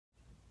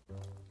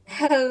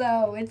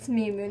Hello, it's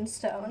me,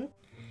 Moonstone.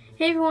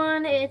 Hey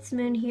everyone, it's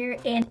Moon here,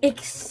 and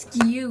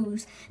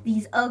excuse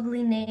these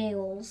ugly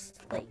nails.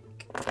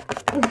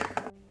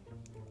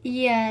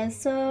 Yeah,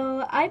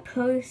 so I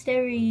post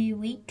every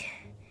week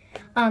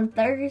on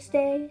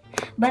Thursday,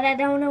 but I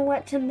don't know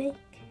what to make.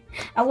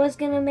 I was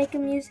gonna make a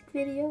music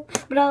video,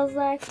 but I was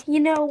like, you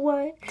know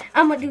what?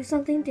 I'm gonna do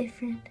something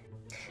different.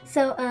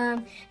 So,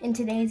 in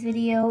today's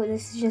video,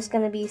 this is just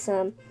gonna be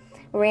some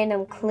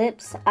random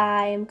clips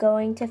I'm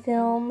going to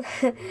film.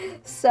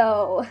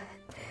 So,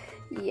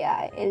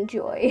 yeah,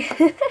 enjoy.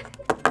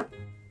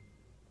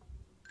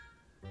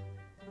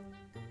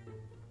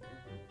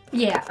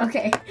 Yeah,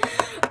 okay.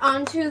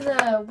 On to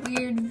the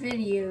weird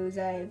videos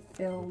I've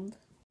filmed.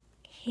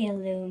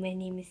 Hello, my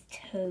name is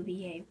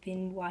Toby. I've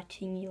been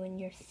watching you in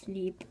your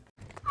sleep.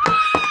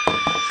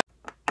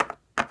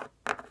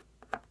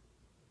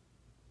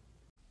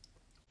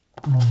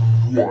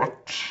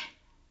 What?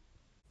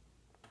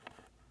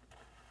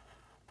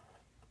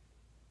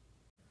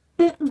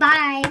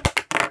 Bye.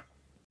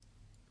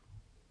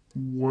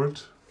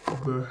 What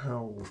the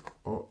hell?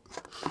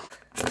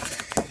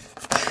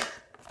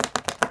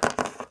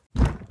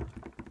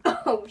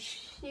 Oh,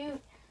 shoot.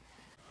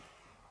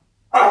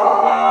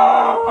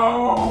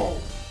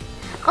 Oh!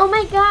 Oh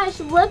my gosh,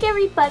 look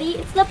everybody,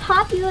 it's the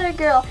popular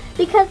girl,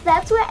 because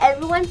that's what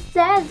everyone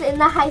says in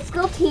the high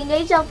school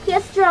teenage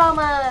LPS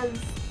dramas.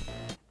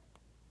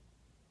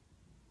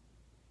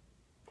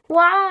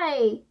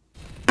 Why?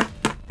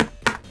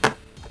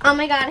 Oh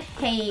my god,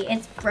 hey,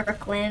 it's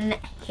Brooklyn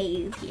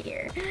Hayes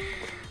here.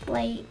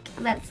 Like,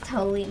 that's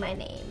totally my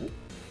name.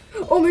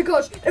 Oh my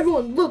gosh,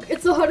 everyone, look,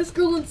 it's the hottest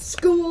girl in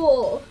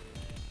school!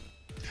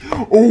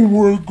 Oh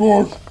my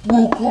gosh,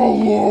 Brooke, I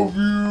love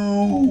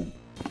you!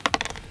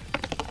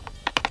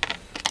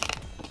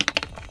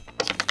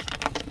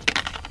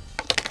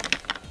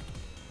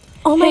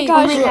 Oh my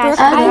gosh, Brooke,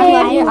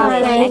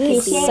 I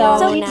it's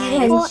so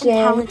beautiful and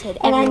talented.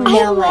 And I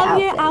love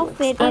your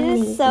outfit, it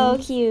is so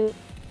cute.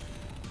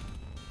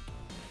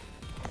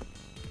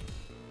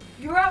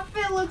 Your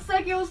outfit looks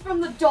like it was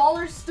from the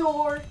dollar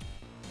store.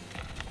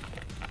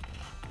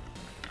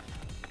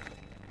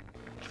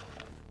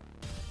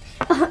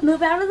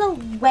 Move out of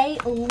the way,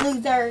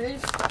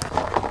 losers.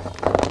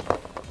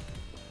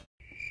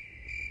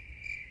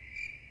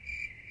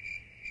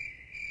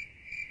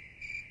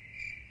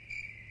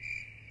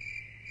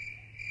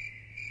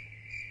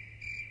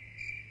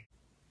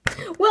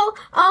 Well,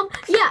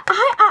 yeah,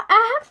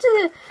 I have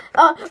to,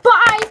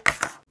 bye!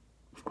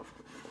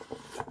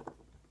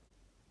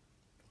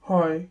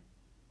 Hi,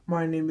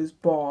 my name is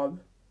Bob.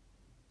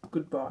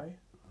 Goodbye.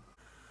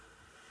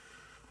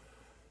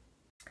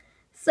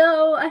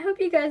 So, I hope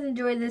you guys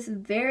enjoyed this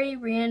very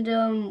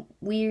random,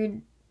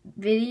 weird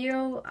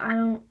video. I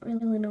don't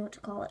really know what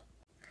to call it.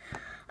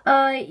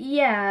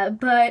 Yeah,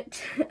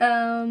 but,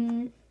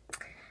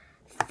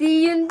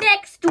 see you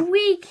next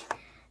week!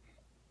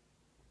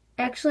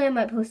 Actually, I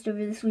might post over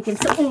this weekend,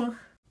 so...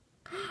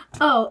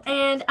 Oh,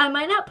 and I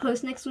might not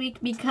post next week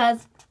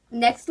because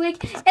next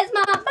week is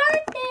my birthday!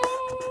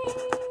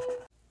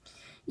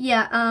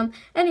 Yeah,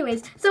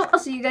 anyways, so I'll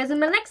see you guys in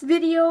my next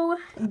video.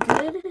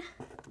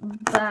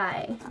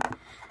 Goodbye.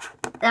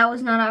 That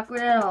was not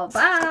awkward at all.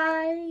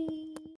 Bye!